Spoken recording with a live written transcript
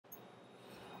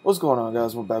What's going on,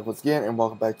 guys? We're back once again, and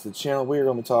welcome back to the channel. We are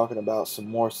going to be talking about some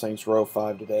more Saints Row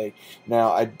 5 today.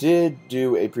 Now, I did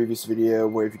do a previous video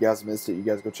where, if you guys missed it, you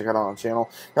guys go check it out on the channel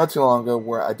not too long ago,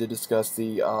 where I did discuss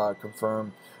the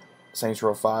confirmed Saints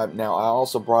Row 5. Now, I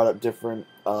also brought up different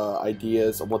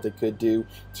ideas of what they could do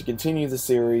to continue the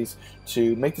series,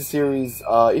 to make the series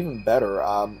even better.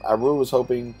 I really was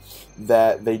hoping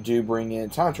that they do bring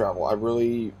in time travel. I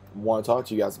really want to talk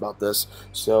to you guys about this,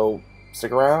 so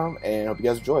stick around and hope you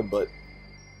guys enjoy. But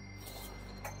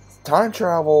time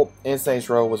travel in Saints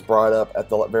Row was brought up at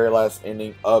the very last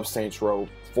ending of Saints Row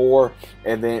 4,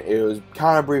 and then it was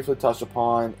kind of briefly touched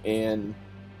upon in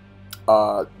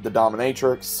the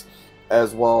Dominatrix,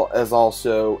 as well as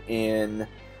also in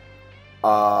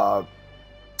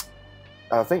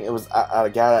I think it was out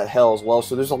of God at Hell as well.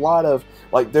 So there's a lot of,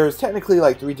 like, there's technically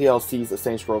like 3 DLCs that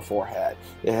Saints Row 4 had.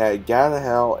 It had God at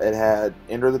Hell, it had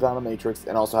Enter the Dominatrix,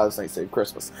 and also How the Saints Save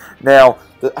Christmas. Now,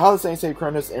 How the Saints Save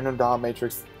Christmas, Enter the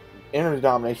Dominatrix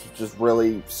was just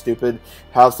really stupid.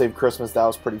 How to Save Christmas, that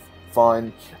was pretty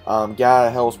fun. God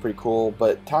at Hell was pretty cool,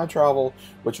 but time travel,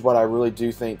 which is what I really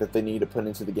do think that they need to put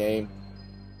into the game,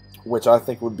 which I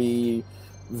think would be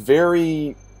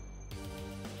very,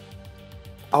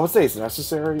 I would say it's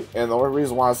necessary, and the only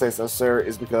reason why I say it's necessary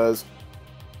is because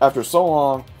after so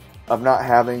long of not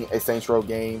having a Saints Row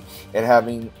game and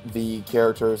having the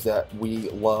characters that we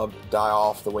loved die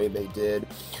off the way they did,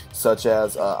 such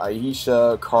as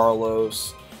Aisha,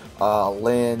 Carlos,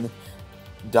 Lynn,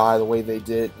 die the way they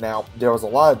did. Now, there was a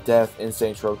lot of death in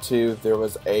Saints Row 2. There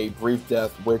was a brief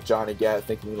death with Johnny Gat. I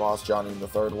think we lost Johnny in the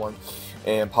third one,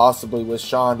 and possibly with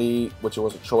Shaundi, which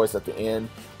was a choice at the end,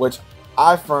 which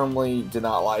I firmly did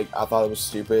not like. I thought it was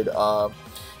stupid.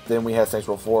 Then we had Saints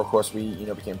Row 4. Of course, we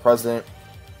became president.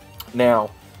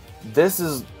 Now, this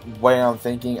is the way I'm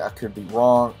thinking. I could be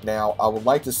wrong. Now, I would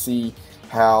like to see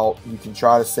how you can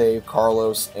try to save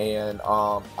Carlos and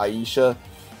Aisha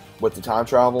with the time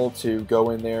travel, to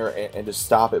go in there and just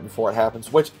stop it before it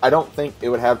happens, which I don't think it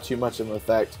would have too much of an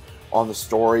effect on the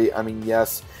story. I mean,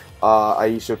 yes,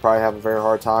 Aisha would probably have a very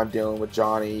hard time dealing with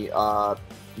Johnny,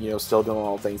 still doing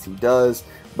all the things he does,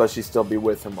 but she'd still be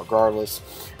with him regardless.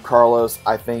 Carlos,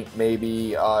 I think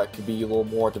maybe could be a little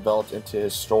more developed into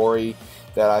his story,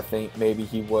 that I think maybe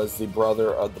he was the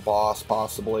brother of the boss,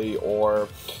 possibly, or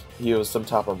he was some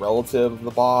type of relative of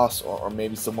the boss, or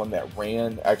maybe someone that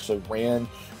actually ran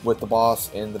with the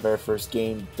boss in the very first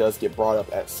game. Does get brought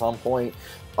up at some point.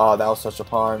 That was touched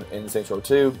upon in Saints Row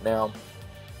 2. Now,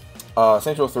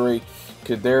 Saints Row 3,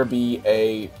 could there be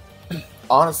a...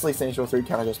 Honestly, Saints Row 3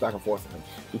 kind of goes back and forth with me,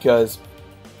 because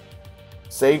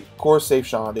save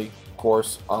Shaundi, of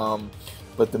course,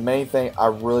 but the main thing I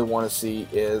really want to see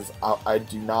is I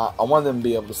want them to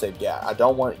be able to save Gat. I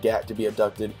don't want Gat to be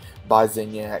abducted by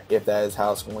Zinyak, if that is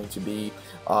how it's going to be.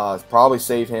 Probably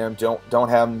save him. Don't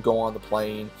have him go on the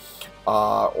plane,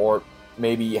 or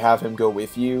maybe have him go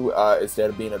with you instead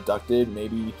of being abducted.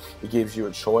 Maybe it gives you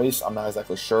a choice. I'm not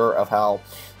exactly sure of how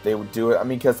they would do it. I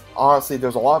mean, because honestly,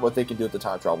 there's a lot of what they can do with the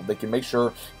time travel. They can make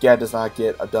sure Gad does not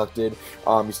get abducted.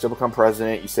 You still become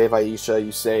president. You save Aisha.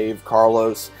 You save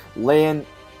Carlos. Lynn,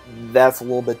 that's a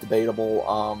little bit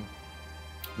debatable.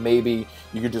 Maybe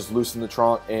you could just loosen the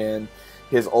trunk and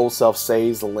his old self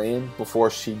saves Lynn before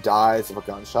she dies of a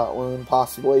gunshot wound,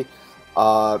 possibly.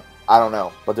 I don't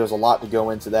know, but there's a lot to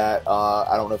go into that.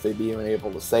 I don't know if they'd be even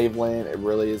able to save Lynn. It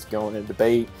really is going into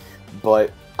debate,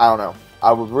 but I don't know.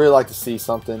 I would really like to see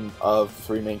something of the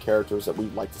 3 main characters that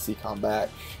we'd like to see come back.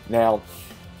 Now,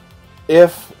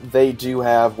 if they do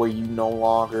have where you no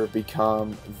longer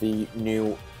become the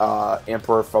new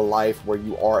Emperor for life, where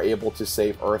you are able to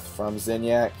save Earth from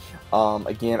Zinyak,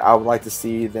 again, I would like to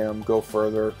see them go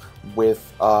further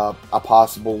with a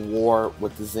possible war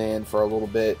with the Zen for a little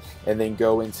bit, and then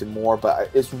go into more.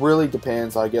 But it really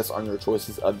depends, I guess, on your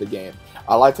choices of the game.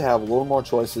 I like to have a little more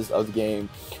choices of the game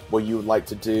what you would like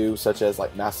to do, such as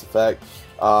like Mass Effect.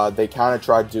 They kind of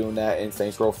tried doing that in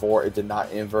Saints Row 4. It did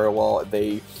not end very well.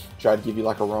 They tried to give you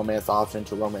like a romance option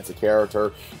to romance a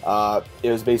character.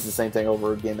 It was basically the same thing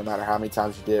over again, no matter how many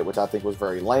times you did it, which I think was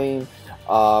very lame.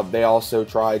 They also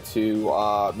tried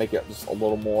to make it just a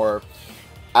little more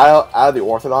out of the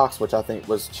orthodox, which I think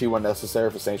was too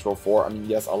unnecessary for Saints Row 4. I mean,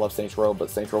 yes, I love Saints Row, but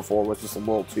Saints Row 4 was just a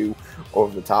little too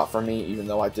over the top for me, even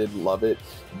though I did love it.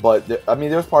 But, I mean,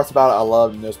 there's parts about it I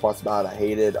loved, and there's parts about it I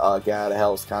hated. God of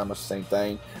Hell is kind of much the same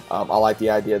thing. I like the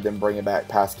idea of them bringing back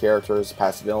past characters,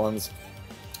 past villains,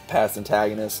 past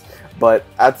antagonists, but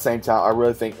at the same time, I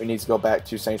really think we need to go back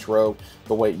to Saints Row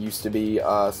the way it used to be.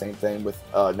 Same thing with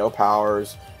no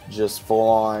powers, just full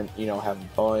on, having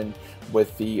fun,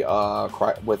 with the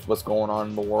with what's going on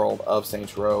in the world of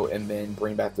Saints Row, and then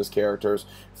bring back those characters,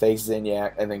 face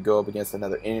Zinyak, and then go up against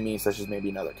another enemy, such as maybe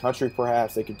another country.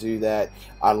 Perhaps they could do that.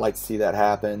 I'd like to see that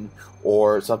happen,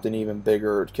 or something even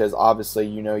bigger, because obviously,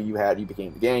 you know, you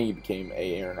became the gang, you became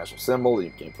a international symbol, then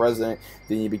you became president,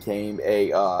 then you became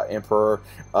a emperor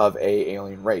of a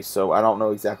alien race. So I don't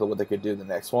know exactly what they could do the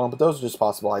next one, but those are just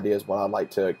possible ideas. What I'd like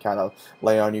to kind of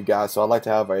lay on you guys. So I'd like to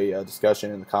have a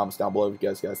discussion in the comments down below if you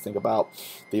guys think about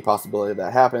the possibility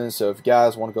that happens. So if you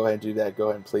guys want to go ahead and do that, go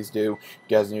ahead and please do. If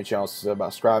you guys are new to the channel,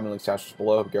 subscribe, links down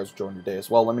below. If you guys are enjoying your day as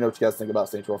well, let me know what you guys think about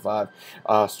Saints Row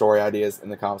 5 story ideas in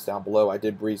the comments down below. I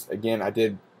did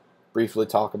briefly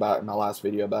talk about it in my last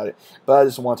video about it, but I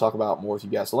just want to talk about more with you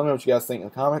guys. So let me know what you guys think in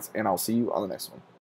the comments, and I'll see you on the next one.